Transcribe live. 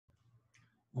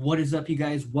What is up, you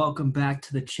guys? Welcome back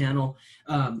to the channel.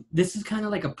 This is kind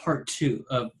of like a part two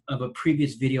of a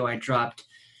previous video I dropped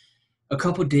a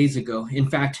couple days ago. In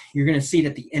fact, you're going to see it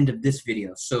at the end of this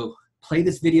video. So play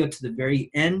this video to the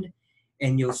very end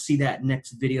and you'll see that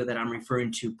next video that I'm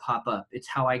referring to pop up. It's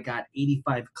how I got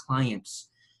 85 clients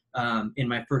in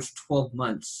my first 12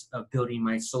 months of building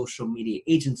my social media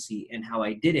agency, and how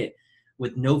I did it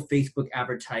with no Facebook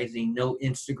advertising, no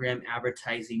Instagram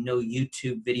advertising, no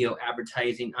YouTube video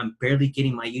advertising. I'm barely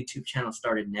getting my YouTube channel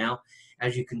started now.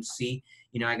 As you can see,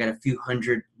 I got a few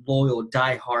hundred loyal,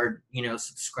 diehard,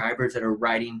 subscribers that are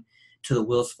riding till the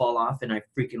wheels fall off, and I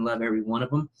freaking love every one of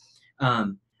them.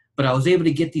 But I was able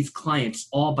to get these clients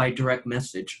all by direct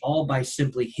message, all by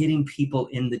simply hitting people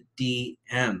in the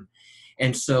DM.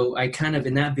 And so I kind of,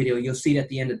 in that video, you'll see it at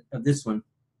the end of this one.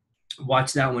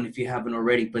 Watch that one if you haven't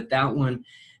already, but that one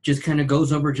just kind of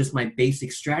goes over just my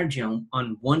basic strategy on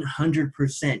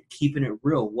 100% keeping it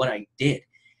real, what I did.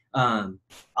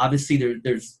 Obviously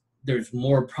there's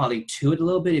more probably to it a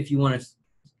little bit, if you want to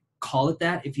call it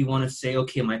that. If you want to say,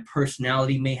 okay, my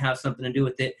personality may have something to do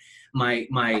with it,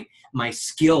 my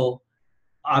skill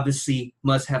obviously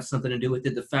must have something to do with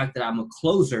it, the fact that I'm a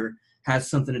closer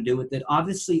has something to do with it,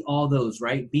 obviously all those,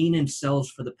 right? Being in sales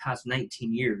for the past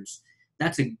 19 years,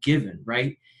 that's a given,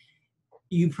 right?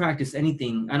 You practice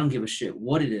anything, I don't give a shit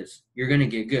what it is, you're gonna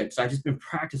get good. So I've just been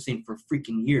practicing for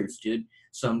freaking years, dude.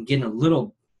 So I'm getting a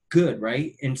little good,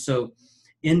 right? And so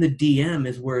in the DM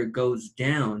is where it goes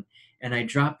down, and I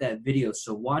dropped that video.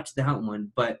 So watch that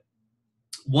one. But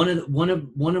one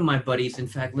of my buddies, in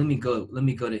fact, let me go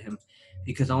to him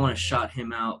because I want to shout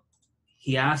him out.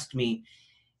 He asked me,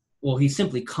 well, he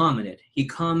simply commented. He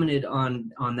commented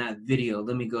on that video.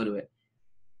 Let me go to it.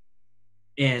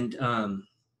 And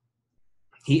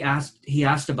he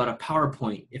asked about a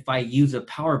PowerPoint, if I use a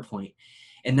PowerPoint.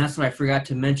 And that's what I forgot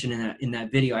to mention in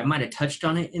that video. I might have touched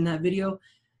on it in that video,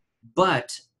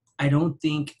 but I don't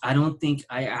think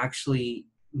I actually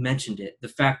mentioned it. The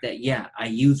fact that, yeah, I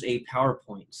use a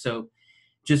PowerPoint. So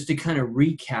just to kind of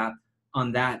recap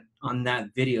on that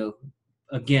video,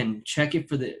 again, check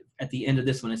it at the end of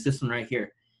this one. It's this one right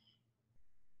here.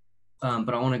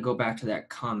 But I want to go back to that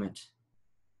comment.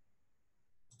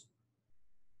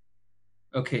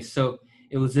 Okay, so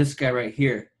it was this guy right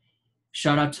here.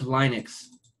 Shout out to Linux.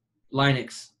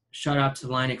 Shout out to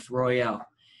Linux Royale.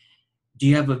 Do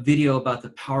you have a video about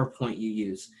the PowerPoint you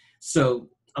use? So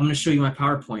I'm going to show you my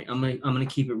PowerPoint. I'm going to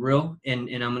keep it real, and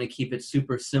I'm going to keep it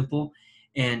super simple.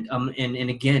 And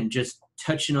again, just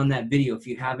touching on that video. If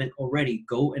you haven't already,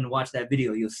 go and watch that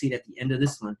video. You'll see it at the end of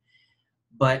this one.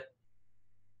 But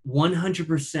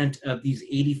 100% of these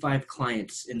 85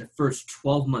 clients in the first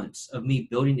 12 months of me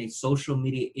building a social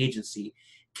media agency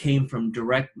came from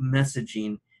direct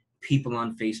messaging people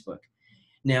on Facebook.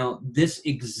 Now, this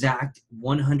exact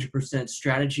 100%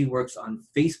 strategy works on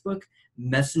Facebook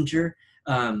Messenger.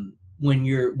 When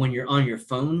you're on your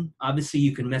phone, obviously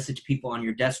you can message people on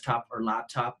your desktop or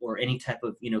laptop or any type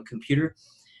of computer.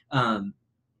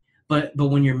 But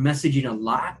when you're messaging a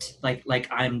lot, like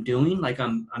I'm doing, like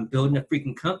I'm building a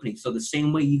freaking company. So the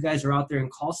same way you guys are out there in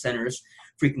call centers,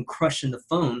 freaking crushing the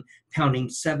phone, pounding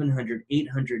 700,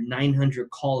 800, 900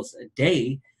 calls a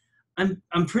day,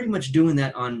 I'm pretty much doing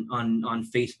that on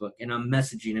Facebook, and I'm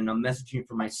messaging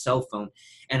from my cell phone,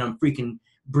 and I'm freaking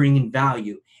bringing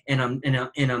value, and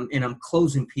I'm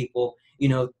closing people,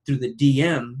 through the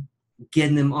DM,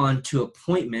 getting them onto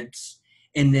appointments,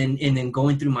 and then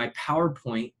going through my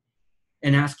PowerPoint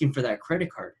and asking for that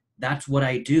credit card. That's what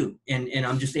I do. And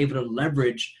I'm just able to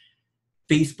leverage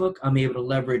Facebook. I'm able to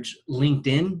leverage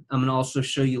LinkedIn. I'm going to also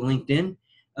show you LinkedIn.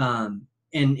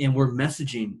 And we're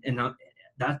messaging. And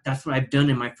that's what I've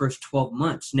done in my first 12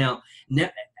 months. Now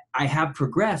I have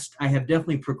progressed. I have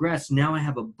definitely progressed. Now I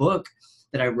have a book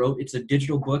that I wrote. It's a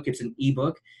digital book. It's an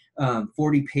ebook,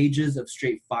 40 pages of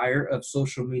straight fire of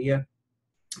social media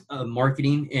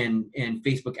marketing and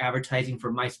Facebook advertising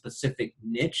for my specific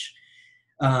niche.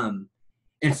 And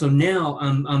so now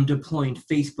I'm deploying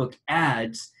Facebook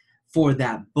ads for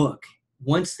that book.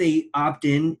 Once they opt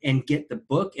in and get the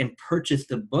book and purchase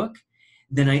the book,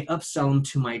 then I upsell them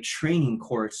to my training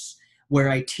course where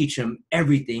I teach them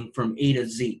everything from A to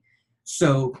Z.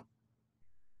 So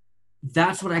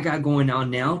that's what I got going on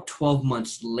now, 12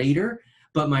 months later.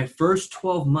 But my first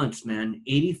 12 months, man,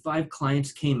 85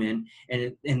 clients came in,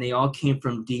 and they all came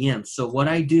from DM. So what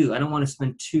I do, I don't want to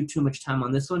spend too much time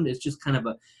on this one. It's just kind of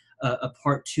a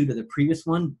part two to the previous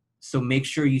one. So make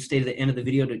sure you stay to the end of the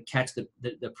video to catch the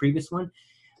previous one.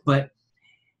 But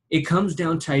it comes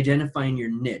down to identifying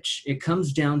your niche. It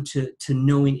comes down to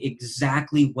knowing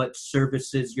exactly what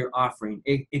services you're offering.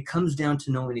 It comes down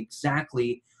to knowing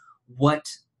exactly what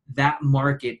that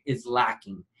market is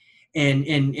lacking.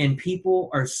 And people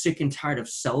are sick and tired of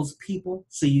salespeople,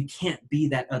 so you can't be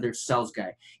that other sales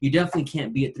guy. You definitely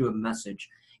can't be it through a message,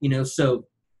 so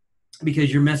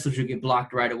because your message will get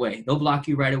blocked right away. They'll block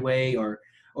you right away, or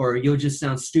you'll just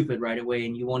sound stupid right away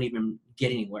and you won't even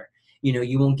get anywhere.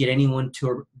 You won't get anyone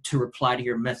to reply to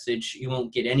your message. You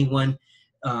won't get anyone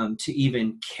to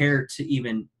even care to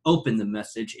even open the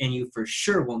message, and you for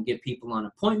sure won't get people on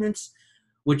appointments,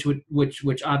 which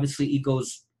obviously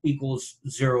equals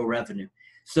zero revenue.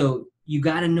 So you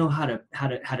got to know how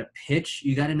to pitch.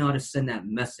 You got to know how to send that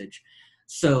message.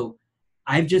 So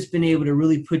I've just been able to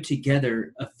really put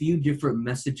together a few different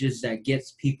messages that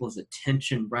gets people's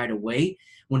attention right away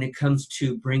when it comes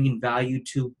to bringing value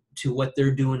to what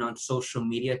they're doing on social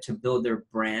media to build their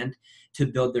brand, to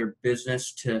build their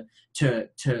business, to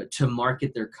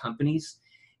market their companies.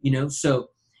 So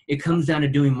it comes down to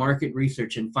doing market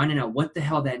research and finding out what the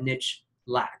hell that niche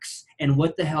lacks and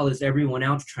what the hell is everyone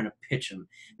else trying to pitch them,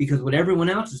 because what everyone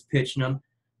else is pitching them,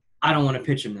 I don't want to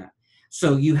pitch them that.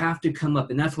 So you have to come up,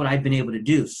 and that's what I've been able to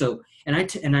do. So, and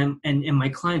my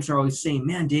clients are always saying,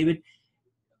 man, David,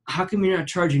 how come you're not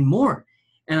charging more?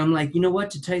 And I'm like, you know what,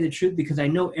 to tell you the truth, because I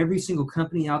know every single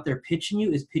company out there pitching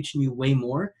you is pitching you way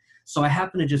more. So I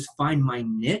happen to just find my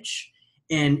niche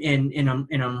and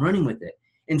I'm running with it.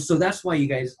 And so that's why, you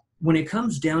guys, when it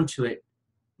comes down to it,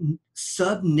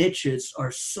 sub niches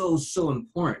are so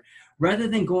important. Rather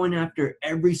than going after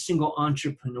every single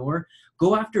entrepreneur,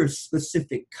 go after a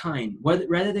specific kind.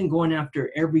 Rather than going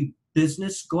after every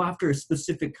business, go after a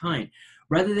specific kind.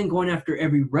 Rather than going after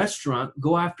every restaurant,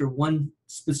 go after one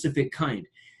specific kind.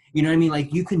 You know what I mean?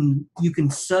 Like you can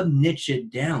sub niche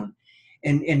it down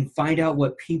and find out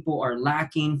what people are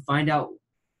lacking, find out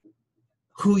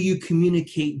who you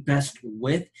communicate best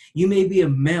with. You may be a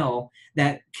male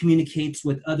that communicates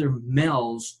with other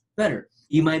males better.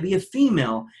 You might be a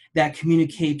female that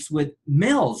communicates with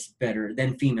males better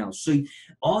than females. So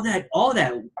all that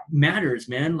matters,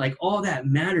 man. Like all that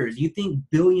matters. You think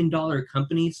billion-dollar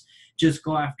companies just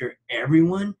go after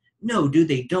everyone? No, dude,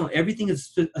 they don't. Everything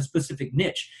is a specific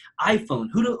niche. iPhone.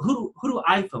 Who do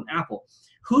iPhone? Apple.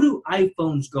 Who do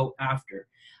iPhones go after?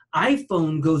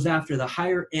 iPhone goes after the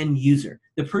higher end user,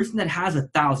 the person that has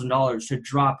 $1,000 to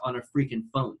drop on a freaking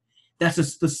phone. That's a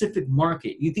specific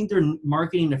market. You think they're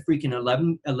marketing to freaking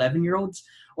 11-year-olds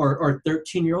or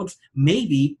 13-year-olds?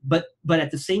 Maybe, but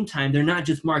at the same time, they're not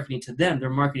just marketing to them, they're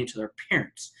marketing to their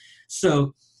parents.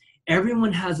 So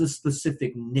everyone has a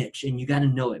specific niche, and you got to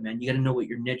know it, man. You got to know what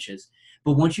your niche is.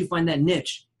 But once you find that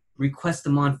niche, request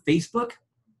them on Facebook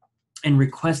and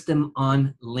request them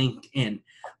on LinkedIn.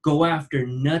 Go after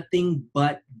nothing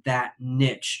but that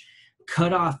niche.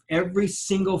 Cut off every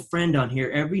single friend on here,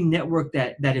 every network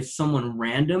that is someone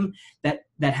random that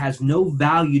has no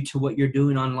value to what you're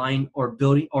doing online or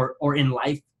building or in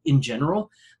life in general.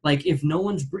 Like if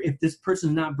this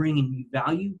person's not bringing you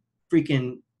value,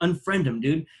 freaking unfriend them,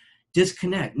 dude.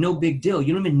 Disconnect. No big deal.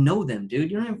 You don't even know them, dude.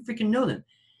 You don't even freaking know them.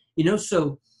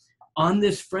 So on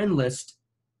this friend list,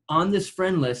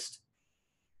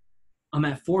 I'm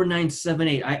at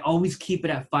 4,978. I always keep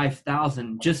it at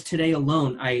 5,000. Just today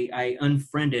alone, I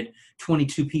unfriended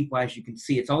 22 people, as you can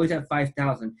see. It's always at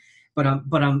 5,000. But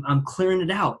I'm clearing it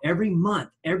out every month.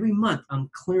 Every month I'm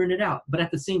clearing it out. But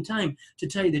at the same time, to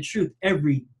tell you the truth,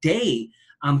 every day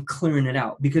I'm clearing it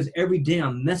out, because every day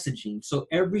I'm messaging. So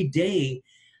every day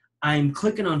I'm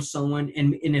clicking on someone,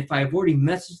 and if I've already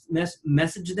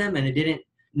messaged them and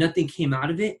nothing came out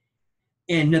of it,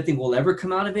 and nothing will ever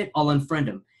come out of it, I'll unfriend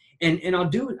them. And I'll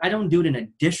do it. I don't do it in a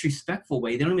disrespectful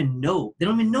way. They don't even know.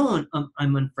 I'm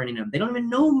unfriending them. They don't even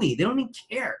know me. They don't even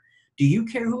care. Do you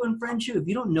care who unfriends you? If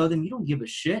you don't know them, you don't give a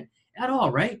shit at all,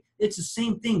 right? It's the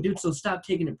same thing, dude. So stop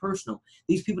taking it personal.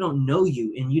 These people don't know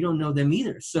you, and you don't know them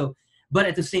either. So, but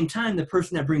at the same time, the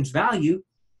person that brings value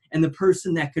and the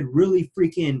person that could really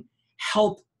freaking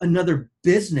help another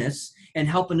business and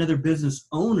help another business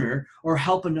owner or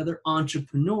help another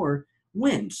entrepreneur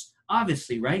wins.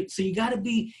 Obviously, right? So you gotta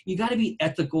be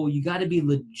ethical. You gotta be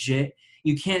legit.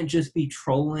 You can't just be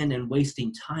trolling and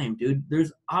wasting time, dude.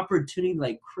 There's opportunity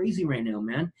like crazy right now,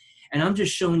 man. And I'm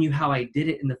just showing you how I did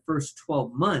it in the first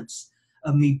 12 months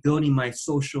of me building my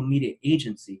social media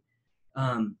agency.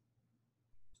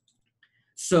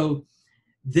 So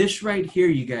this right here,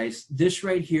 you guys, this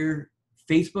right here,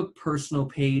 Facebook personal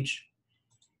page,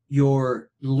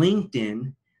 your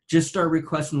LinkedIn, just start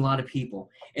requesting a lot of people.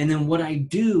 And then what I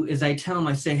do is I tell them,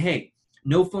 I say, hey,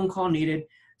 no phone call needed.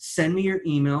 send me your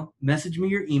email, message me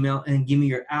your email, and give me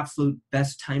your absolute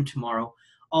best time tomorrow.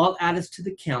 I'll add us to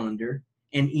the calendar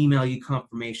and email you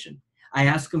confirmation. I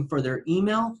ask them for their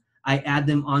email. I add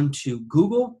them onto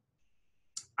Google.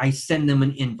 I send them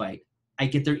an invite. I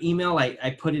get their email.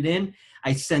 I put it in.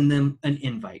 I send them an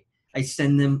invite. I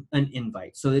send them an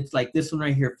invite. So it's like this one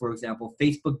right here, for example,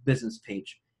 Facebook business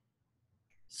page.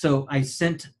 So I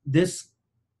sent this,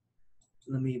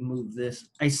 let me move this.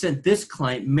 I sent this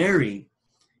client, Mary,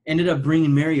 ended up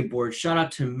bringing Mary aboard. Shout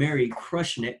out to Mary,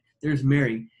 crushing it. There's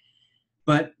Mary.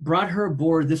 But brought her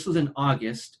aboard. This was in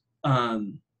August.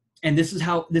 And this is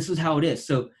how it is.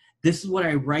 So this is what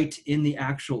I write in the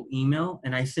actual email.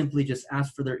 And I simply just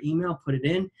ask for their email, put it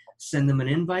in, send them an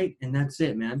invite, and that's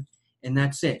it, man. And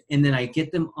that's it. And then I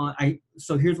get them on.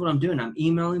 So here's what I'm doing. I'm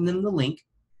emailing them the link.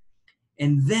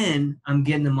 And then I'm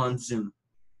getting them on Zoom.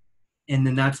 And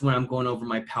then that's when I'm going over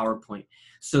my PowerPoint.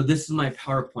 So this is my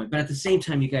PowerPoint. But at the same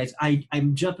time, you guys,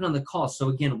 I'm jumping on the call. So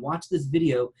again, watch this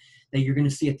video that you're going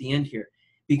to see at the end here.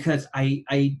 Because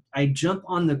I jump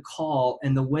on the call,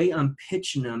 and the way I'm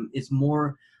pitching them is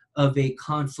more of a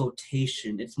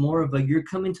consultation. It's more of a, you're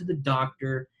coming to the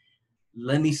doctor,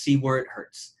 let me see where it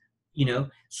hurts. You know,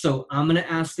 so I'm going to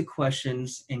ask the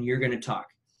questions and you're going to talk.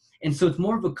 And so it's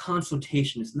more of a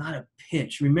consultation. It's not a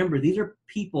pitch. Remember, these are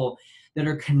people that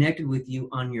are connected with you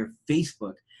on your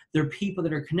Facebook. They're people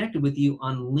that are connected with you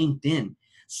on LinkedIn.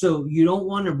 So you don't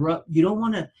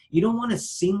want to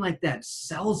seem like that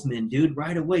salesman, dude,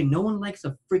 right away. No one likes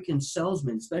a freaking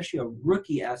salesman, especially a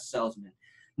rookie ass salesman.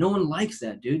 No one likes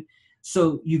that, dude.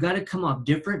 So you got to come off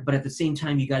different, but at the same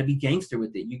time, you got to be gangster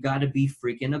with it. You got to be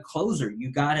freaking a closer.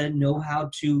 You got to know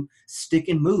how to stick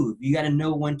and move. You got to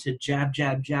know when to jab,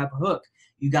 jab, jab, hook.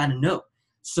 You got to know.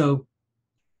 So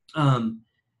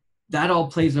that all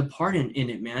plays a part in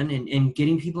it, man, and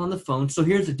getting people on the phone. So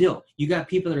here's the deal. You got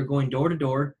people that are going door to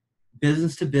door,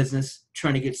 business to business,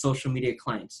 trying to get social media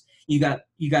clients. You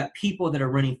got people that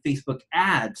are running Facebook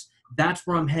ads. That's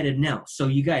where I'm headed now. So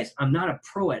you guys, I'm not a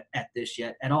pro at this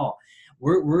yet at all.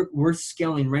 We're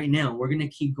scaling right now. We're going to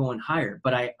keep going higher,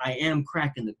 but I am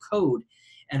cracking the code,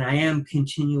 and I am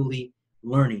continually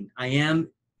learning. I am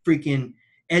freaking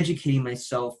educating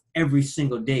myself every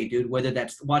single day, dude, whether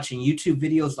that's watching YouTube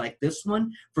videos like this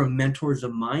one from mentors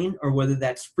of mine, or whether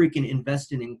that's freaking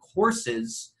investing in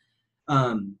courses,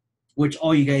 which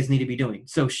all you guys need to be doing.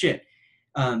 So shit.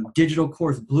 Digital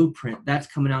course blueprint, that's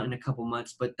coming out in a couple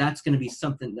months, but that's going to be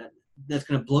something that's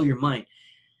going to blow your mind.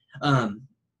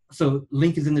 So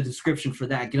link is in the description for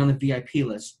that. Get on the VIP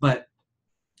list. But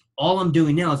all I'm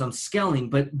doing now is I'm scaling,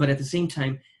 but at the same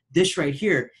time, this right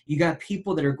here, you got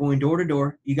people that are going door to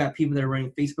door, you got people that are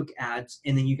running Facebook ads,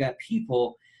 and then you got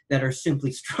people that are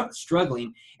simply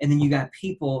struggling, and then you got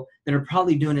people that are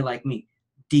probably doing it like me,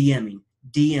 DMing,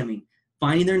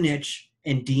 finding their niche,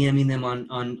 and DMing them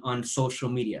on social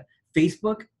media.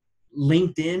 Facebook,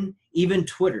 LinkedIn, even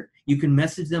Twitter. You can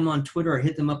message them on Twitter or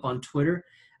hit them up on Twitter.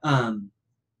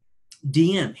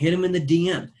 DM, hit them in the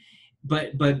DM.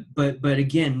 But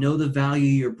again, know the value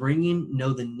you're bringing,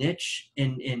 know the niche,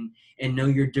 and know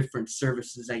your different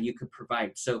services that you could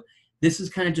provide. So this is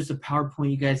kind of just a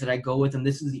PowerPoint, you guys, that I go with, and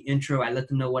this is the intro. I let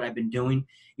them know what I've been doing,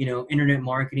 internet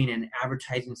marketing and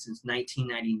advertising since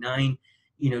 1999.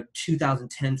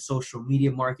 2010 social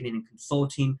media marketing and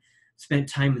consulting, spent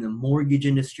time in the mortgage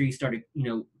industry, started,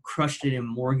 crushed it in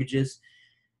mortgages.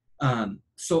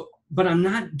 But I'm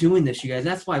not doing this, you guys.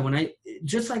 That's why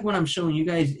just like when I'm showing you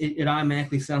guys, it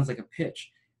automatically sounds like a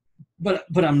pitch, but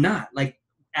I'm not. Like,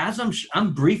 as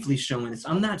I'm briefly showing this,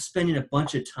 I'm not spending a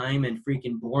bunch of time and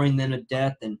freaking boring them to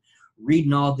death and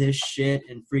reading all this shit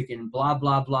and freaking blah,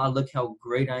 blah, blah. Look how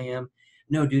great I am.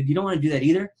 No, dude, you don't want to do that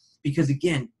either, because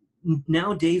again,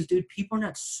 nowadays, dude, people are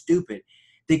not stupid.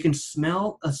 They can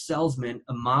smell a salesman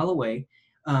a mile away.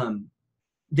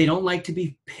 They don't like to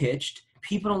be pitched.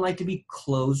 People don't like to be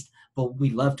closed, but we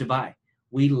love to buy.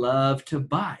 We love to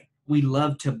buy. We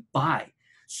love to buy.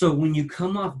 So when you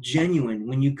come off genuine,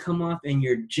 when you come off and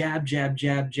you're jab, jab,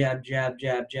 jab, jab, jab,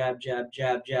 jab, jab, jab,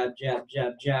 jab, jab, jab,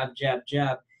 jab, jab, jab,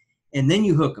 jab, and then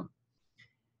you hook them,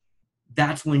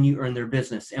 that's when you earn their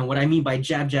business. And what I mean by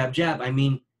jab, jab, jab, I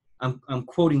mean, I'm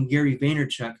quoting Gary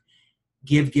Vaynerchuk,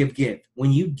 give, give, give.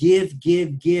 When you give,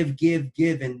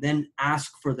 and then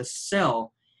ask for the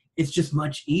sell, it's just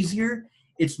much easier.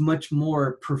 It's much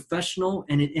more professional,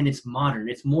 and it's modern.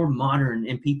 It's more modern,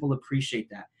 and people appreciate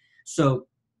that. So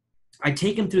I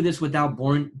take them through this without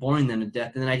boring them to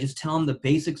death, and then I just tell them the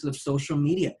basics of social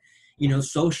media.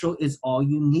 Social is all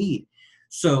you need.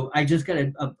 So I just got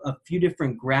a few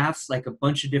different graphs, like a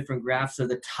bunch of different graphs of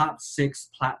the top 6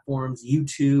 platforms,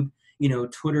 YouTube,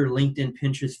 Twitter, LinkedIn,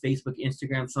 Pinterest, Facebook,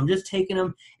 Instagram. So I'm just taking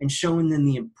them and showing them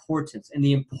the importance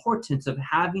of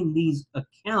having these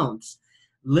accounts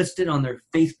listed on their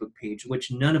Facebook page,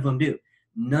 which none of them do.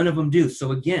 None of them do.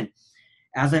 So again,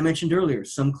 as I mentioned earlier,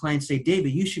 some clients say,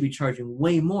 David, you should be charging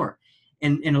way more.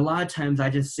 And a lot of times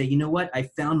I just say, you know what? I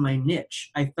found my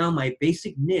niche. I found my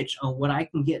basic niche on what I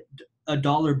can get a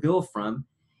dollar bill from,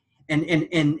 and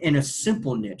a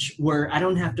simple niche where I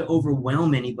don't have to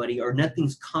overwhelm anybody, or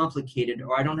nothing's complicated,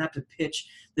 or I don't have to pitch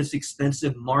this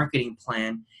expensive marketing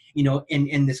plan,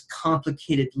 and this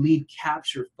complicated lead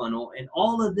capture funnel and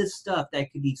all of this stuff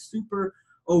that could be super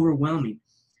overwhelming.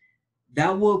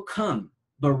 That will come.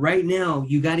 But right now,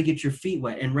 you got to get your feet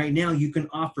wet. And right now, you can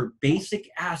offer basic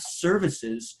ass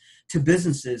services to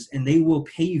businesses, and they will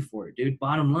pay you for it, dude.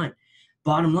 Bottom line.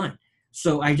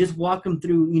 So I just walk them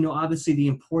through, obviously the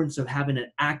importance of having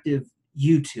an active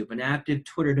YouTube, an active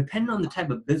Twitter, depending on the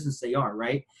type of business they are,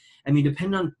 right? I mean,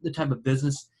 depending on the type of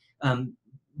business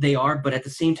they are, but at the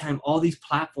same time, all these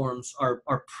platforms are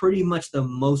pretty much the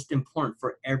most important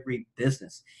for every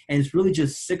business. And it's really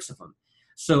just 6 of them.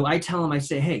 So I tell them, I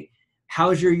say, hey,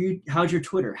 how's your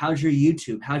Twitter? How's your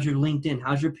YouTube? How's your LinkedIn?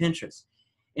 How's your Pinterest?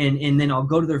 And then I'll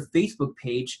go to their Facebook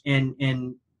page and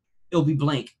it'll be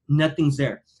blank. Nothing's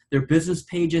there. Their business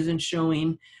page isn't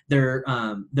showing. Their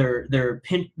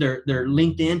LinkedIn,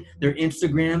 their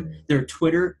Instagram, their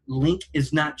Twitter link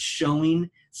is not showing.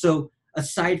 So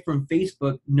aside from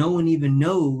Facebook, no one even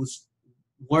knows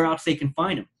where else they can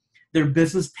find them. Their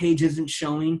business page isn't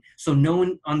showing, so no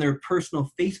one on their personal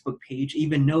Facebook page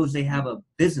even knows they have a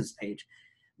business page,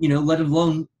 let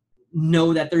alone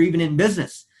know that they're even in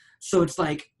business. So it's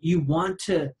like you want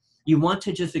to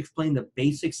just explain the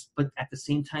basics, but at the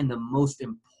same time, the most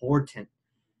important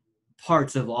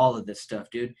parts of all of this stuff,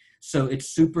 dude. So it's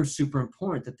super, super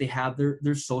important that they have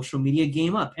their social media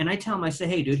game up. And I tell them, I say,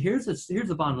 hey, dude, here's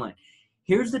the bottom line.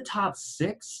 Here's the top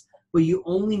 6, but you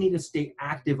only need to stay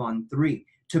active on 3.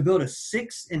 To build a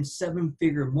 6- and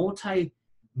 7-figure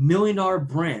multi-million-dollar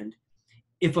brand,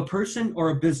 if a person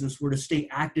or a business were to stay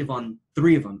active on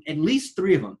 3 of them, at least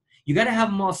 3 of them, you got to have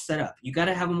them all set up. You got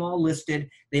to have them all listed.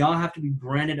 They all have to be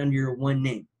branded under your one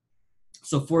name.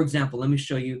 So for example, let me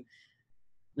show you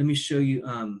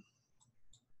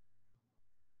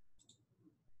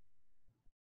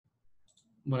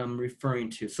what I'm referring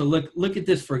to. So look at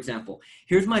this, for example.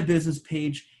 Here's my business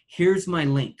page. Here's my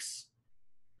links.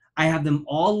 I have them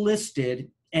all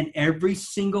listed, and every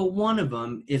single one of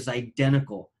them is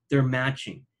identical. They're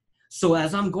matching. So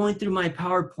as I'm going through my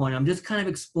PowerPoint, I'm just kind of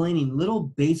explaining little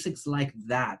basics like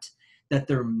that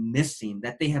they're missing,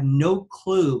 that they have no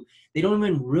clue. They don't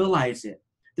even realize it.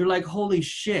 They're like, holy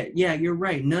shit, yeah, you're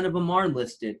right. None of them are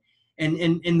listed. And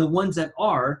the ones that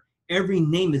are, every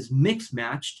name is mix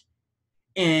matched,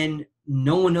 and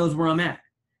no one knows where I'm at.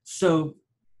 So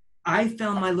I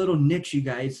found my little niche, you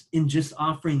guys, in just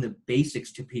offering the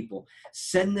basics to people,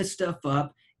 setting this stuff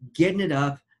up, getting it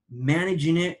up,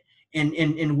 managing it,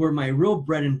 and where my real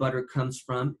bread and butter comes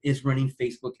from is running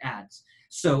Facebook ads.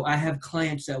 So I have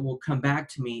clients that will come back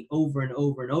to me over and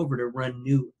over and over to run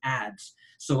new ads.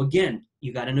 So again,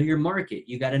 you got to know your market.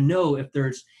 You got to know if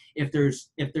there's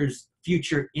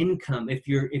future income. If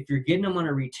you're getting them on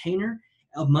a retainer,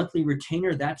 a monthly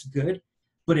retainer, that's good.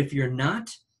 But if you're not,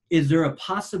 is there a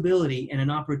possibility and an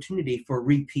opportunity for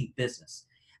repeat business?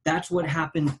 That's what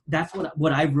happened. That's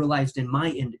what I've realized in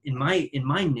my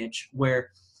niche,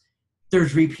 where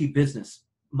there's repeat business.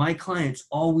 My clients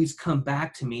always come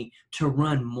back to me to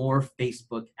run more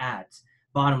Facebook ads.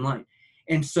 Bottom line,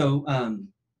 and so I'm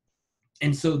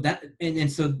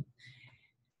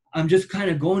just kind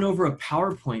of going over a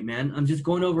PowerPoint, man. I'm just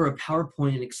going over a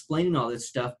PowerPoint and explaining all this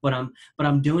stuff, but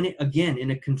I'm doing it again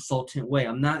in a consultant way.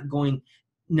 I'm not going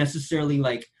necessarily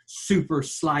like super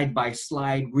slide by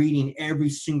slide, reading every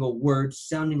single word,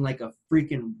 sounding like a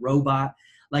freaking robot.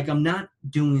 Like, I'm not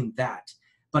doing that,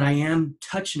 but I am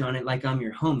touching on it like I'm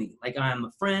your homie, like I'm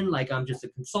a friend, like I'm just a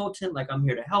consultant, like I'm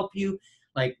here to help you,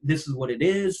 like this is what it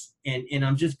is. And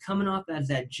I'm just coming off as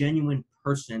that genuine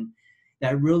person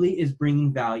that really is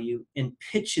bringing value and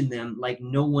pitching them like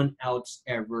no one else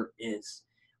ever is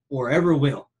or ever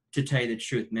will, to tell you the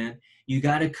truth, man. You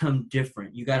got to come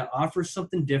different. You got to offer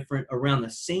something different around the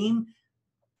same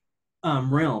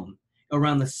realm,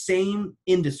 around the same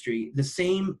industry, the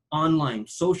same online,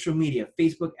 social media,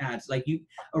 Facebook ads, like you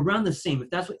around the same. If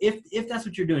that's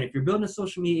what you're doing, if you're building a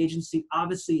social media agency,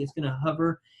 obviously it's going to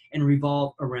hover and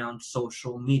revolve around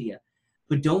social media.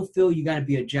 But don't feel you got to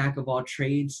be a jack of all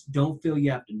trades. Don't feel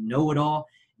you have to know it all.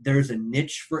 There's a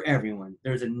niche for everyone.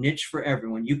 There's a niche for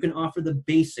everyone. You can offer the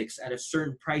basics at a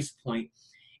certain price point,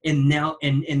 and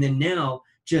then now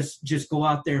just go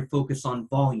out there and focus on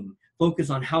volume, focus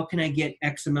on how can I get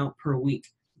X amount per week.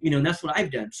 And that's what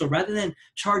I've done. So rather than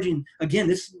charging, again,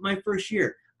 this is my first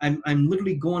year. I'm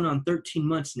literally going on 13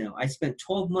 months now. I spent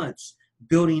 12 months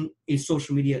building a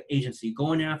social media agency,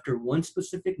 going after one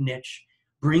specific niche,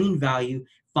 bringing value,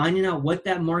 finding out what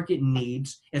that market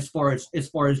needs as far as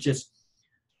just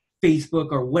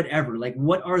Facebook or whatever, like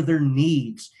what are their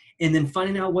needs, and then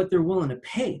finding out what they're willing to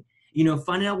pay.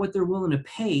 Finding out what they're willing to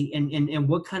pay and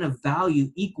what kind of value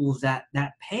equals that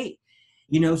pay.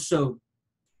 So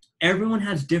everyone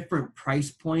has different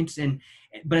price points,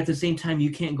 but at the same time,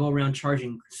 you can't go around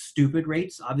charging stupid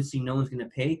rates. Obviously, no one's going to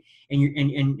pay, and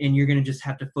you're going to just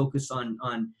have to focus on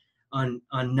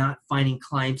not finding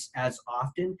clients as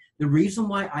often. The reason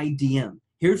why I DM,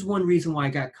 here's one reason why I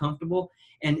got comfortable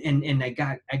and I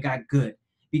got good,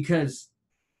 because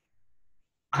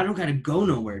I don't got to go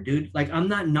nowhere, dude. Like, I'm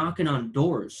not knocking on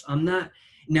doors. I'm not.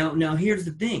 Now here's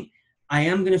the thing. I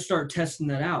am going to start testing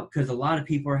that out because a lot of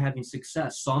people are having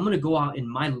success. So I'm going to go out in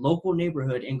my local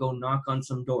neighborhood and go knock on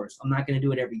some doors. I'm not going to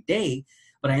do it every day,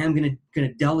 but I am going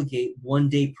to delegate one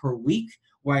day per week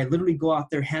where I literally go out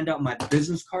there, hand out my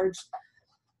business cards.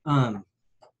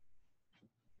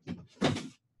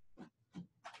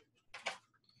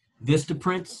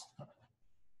 Vistaprint.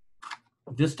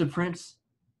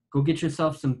 Go get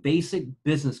yourself some basic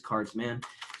business cards, man.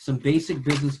 Some basic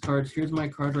business cards. Here's my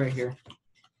card right here.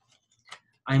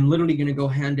 I'm literally going to go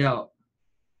hand out.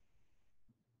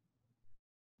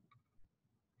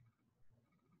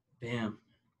 Bam.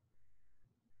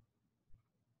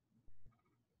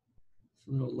 It's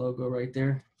a little logo right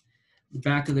there. The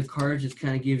back of the card just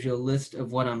kind of gives you a list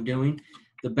of what I'm doing.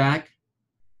 The back,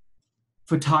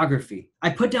 photography. I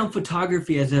put down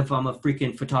photography as if I'm a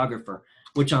freaking photographer,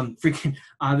 which I'm freaking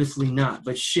obviously not.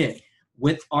 But shit,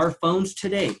 with our phones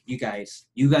today, you guys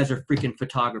are freaking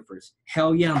photographers.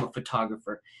 Hell yeah, I'm a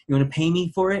photographer. You want to pay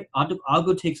me for it? I'll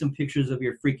go take some pictures of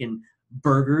your freaking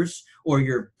burgers or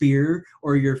your beer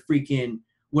or your freaking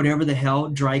whatever the hell,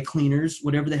 dry cleaners,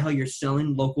 whatever the hell you're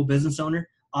selling, local business owner.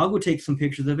 I'll go take some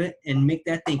pictures of it and make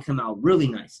that thing come out really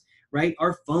nice, right?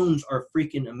 Our phones are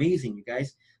freaking amazing, you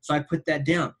guys. So I put that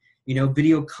down.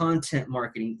 Video content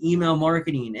marketing, email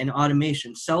marketing and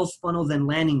automation, sales funnels and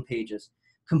landing pages,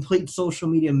 complete social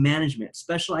media management,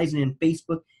 specializing in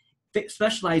Facebook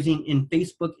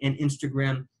and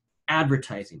Instagram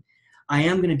advertising. I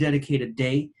am going to dedicate a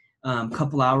day,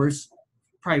 couple hours,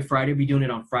 probably Friday, be doing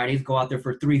it on Fridays, go out there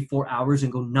for 3-4 hours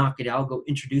and go knock it out, go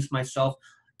introduce myself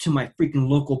to my freaking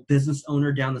local business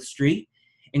owner down the street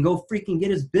and go freaking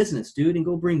get his business, dude, and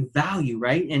go bring value,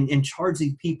 right? And charge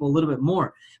these people a little bit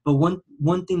more. But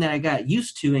one thing that I got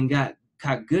used to and got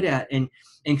good at and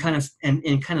kind of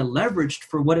leveraged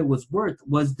for what it was worth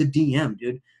was the DM,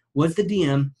 dude. Was the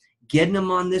DM, getting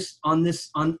them on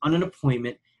an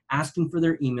appointment, asking for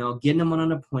their email, getting them on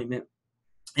an appointment,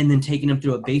 and then taking them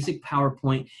through a basic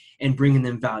PowerPoint and bringing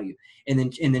them value, and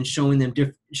then showing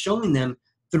them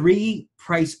 3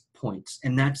 price points,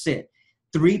 and that's it.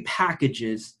 3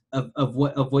 packages of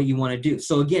what you want to do.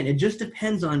 So again, it just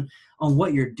depends on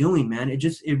what you're doing, man.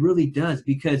 It really does,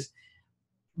 because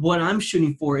what I'm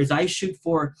shooting for is I shoot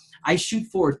for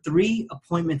 3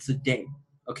 appointments a day.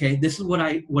 Okay, this is what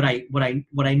I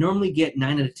normally get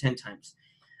 9 out of 10 times.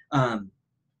 I'm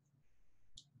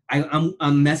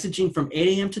messaging from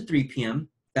 8 a.m. to 3 p.m.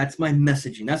 That's my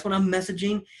messaging. That's what I'm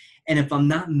messaging. And if I'm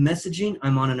not messaging,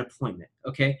 I'm on an appointment.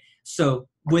 Okay, so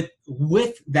with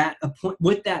that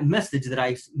message that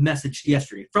I messaged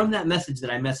yesterday, from that message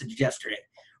that I messaged yesterday,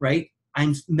 right?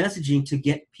 I'm messaging to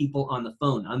get people on the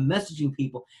phone. I'm messaging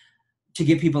people to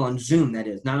get people on Zoom, that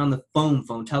is, not on the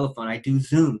telephone. I do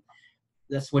Zoom.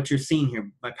 That's what you're seeing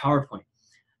here, my PowerPoint.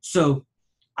 So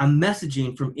I'm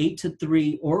messaging from 8 to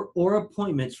 3 or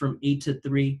appointments from 8 to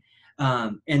 3.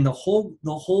 And the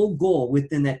whole goal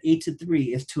within that 8 to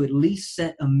 3 is to at least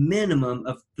set a minimum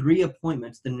of 3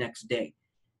 appointments the next day.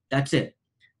 That's it.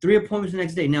 3 appointments the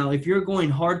next day. Now, if you're going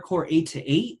hardcore 8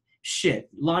 to 8, shit,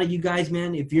 a lot of you guys,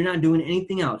 man, if you're not doing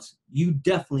anything else, you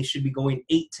definitely should be going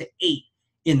 8 to 8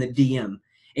 in the DM,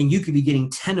 and you could be getting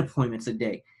 10 appointments a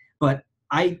day. But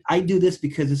I do this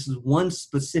because this is one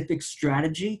specific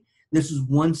strategy. This is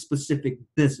one specific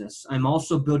business. I'm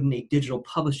also building a digital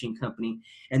publishing company,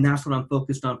 and that's what I'm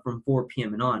focused on from 4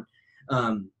 p.m. and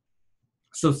on.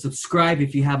 So subscribe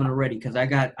if you haven't already, because I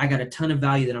got a ton of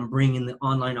value that I'm bringing the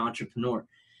online entrepreneur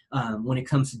when it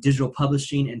comes to digital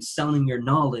publishing and selling your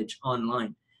knowledge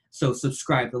online. So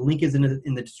subscribe. The link is in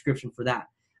the description for that.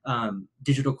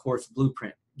 Digital course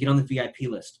blueprint. Get on the VIP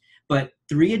list. But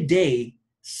 3 a day,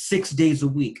 6 days a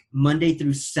week, Monday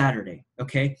through Saturday.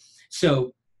 Okay,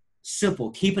 so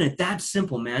Simple, keeping it that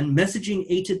simple, man. Messaging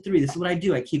 8 to 3. This is what I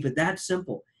do. I keep it that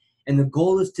simple. And the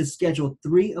goal is to schedule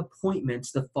 3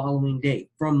 appointments the following day.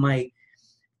 From my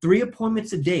 3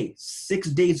 appointments a day, 6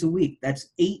 days a week, that's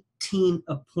 18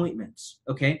 appointments,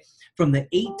 okay? From the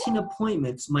 18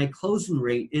 appointments, my closing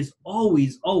rate is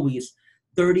always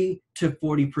 30 to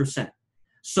 40%.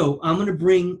 So I'm gonna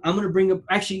bring up,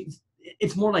 actually,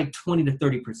 it's more like 20 to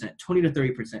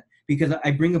 30%, because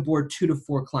I bring aboard 2 to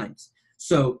 4 clients.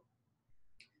 So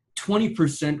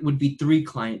 20% would be 3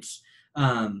 clients.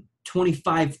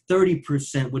 25,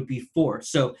 30% would be 4.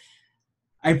 So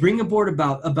I bring aboard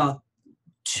about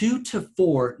 2 to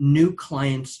 4 new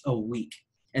clients a week.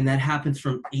 And that happens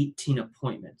from 18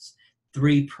 appointments,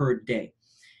 3 per day.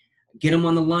 Get them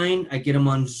on the line. I get them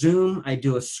on Zoom. I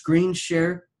do a screen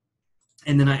share.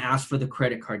 And then I ask for the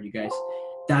credit card, you guys.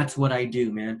 That's what I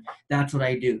do, man. That's what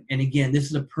I do. And again, this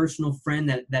is a personal friend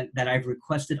that I've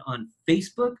requested on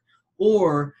Facebook,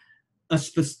 or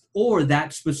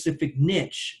that specific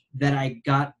niche that I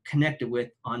got connected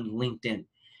with on LinkedIn.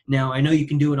 Now, I know you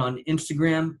can do it on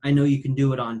Instagram. I know you can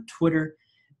do it on Twitter,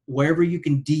 wherever you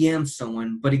can DM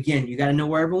someone. But again, you got to know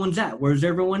where everyone's at. Where's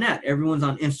everyone at? Everyone's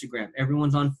on Instagram.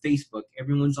 Everyone's on Facebook.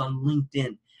 Everyone's on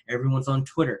LinkedIn. Everyone's on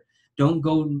Twitter. Don't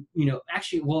go,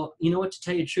 actually, well, you know what, to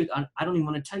tell you the truth, I don't even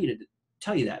want to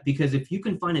tell you that, because if you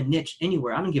can find a niche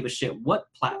anywhere, I don't give a shit what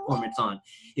platform it's on.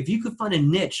 If you could find a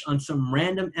niche on some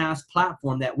random ass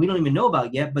platform that we don't even know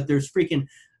about yet, but there's freaking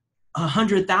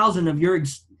 100,000 of your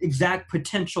exact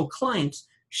potential clients,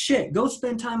 shit, go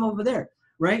spend time over there,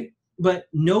 right? But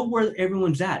know where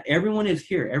everyone's at. Everyone is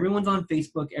here. Everyone's on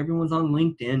Facebook. Everyone's on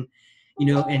LinkedIn,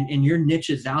 and your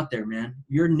niche is out there, man.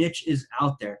 Your niche is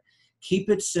out there.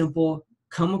 Keep it simple.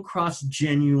 Come across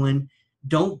genuine.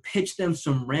 Don't pitch them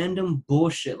some random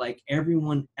bullshit like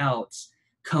everyone else.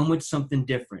 Come with something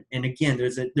different. And again,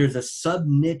 there's a sub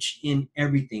niche in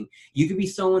everything. You could be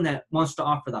someone that wants to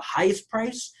offer the highest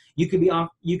price. You could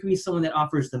be someone that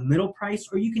offers the middle price,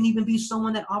 or you can even be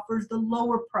someone that offers the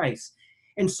lower price.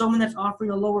 And someone that's offering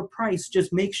a lower price,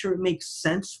 just make sure it makes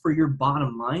sense for your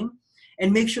bottom line,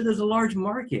 and make sure there's a large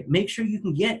market. Make sure you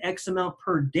can get X amount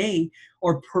per day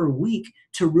or per week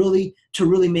to really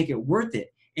make it worth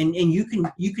it. And you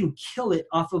can kill it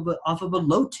off of a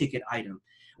low ticket item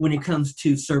when it comes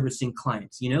to servicing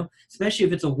clients, especially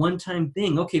if it's a one-time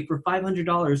thing. Okay, for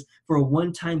 $500 for a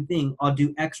one-time thing, I'll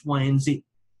do X, Y, and Z.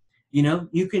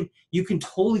 You can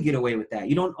totally get away with that.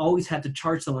 You don't always have to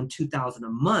charge someone $2,000 a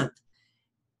month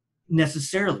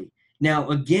necessarily.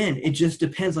 Now, again, it just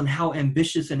depends on how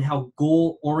ambitious and how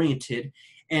goal-oriented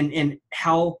and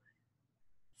how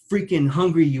freaking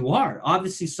hungry you are.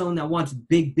 Obviously, someone that wants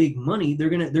big money, they're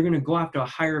gonna go after a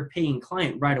higher paying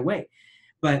client right away.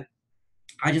 But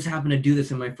I just happened to do this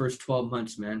in my first 12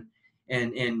 months, man.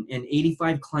 And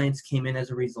 85 clients came in as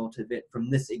a result of it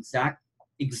from this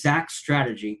exact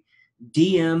strategy.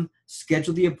 DM,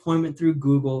 schedule the appointment through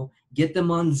Google, get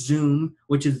them on Zoom,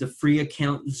 which is the free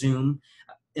account Zoom.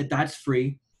 That's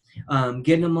free.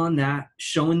 Getting them on that,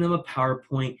 showing them a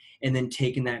PowerPoint, and then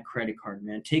taking that credit card,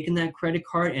 man. Taking that credit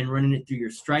card and running it through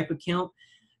your Stripe account.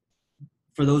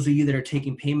 For those of you that are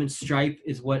taking payments, Stripe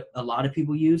is what a lot of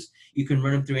people use. You can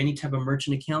run them through any type of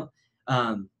merchant account,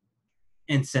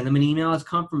 and send them an email as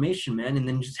confirmation, man, and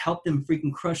then just help them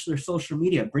freaking crush their social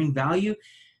media. Bring value.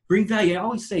 Bring value. I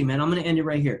always say, man, I'm going to end it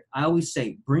right here. I always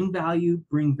say, bring value,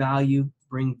 bring value,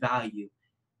 bring value,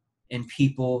 and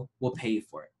people will pay you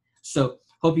for it. So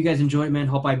hope you guys enjoyed it, man.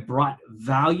 Hope I brought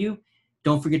value.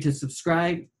 Don't forget to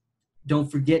subscribe.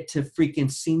 Don't forget to freaking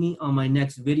see me on my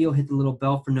next video. Hit the little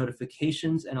bell for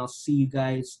notifications, and I'll see you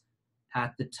guys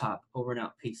at the top. Over and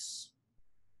out. Peace.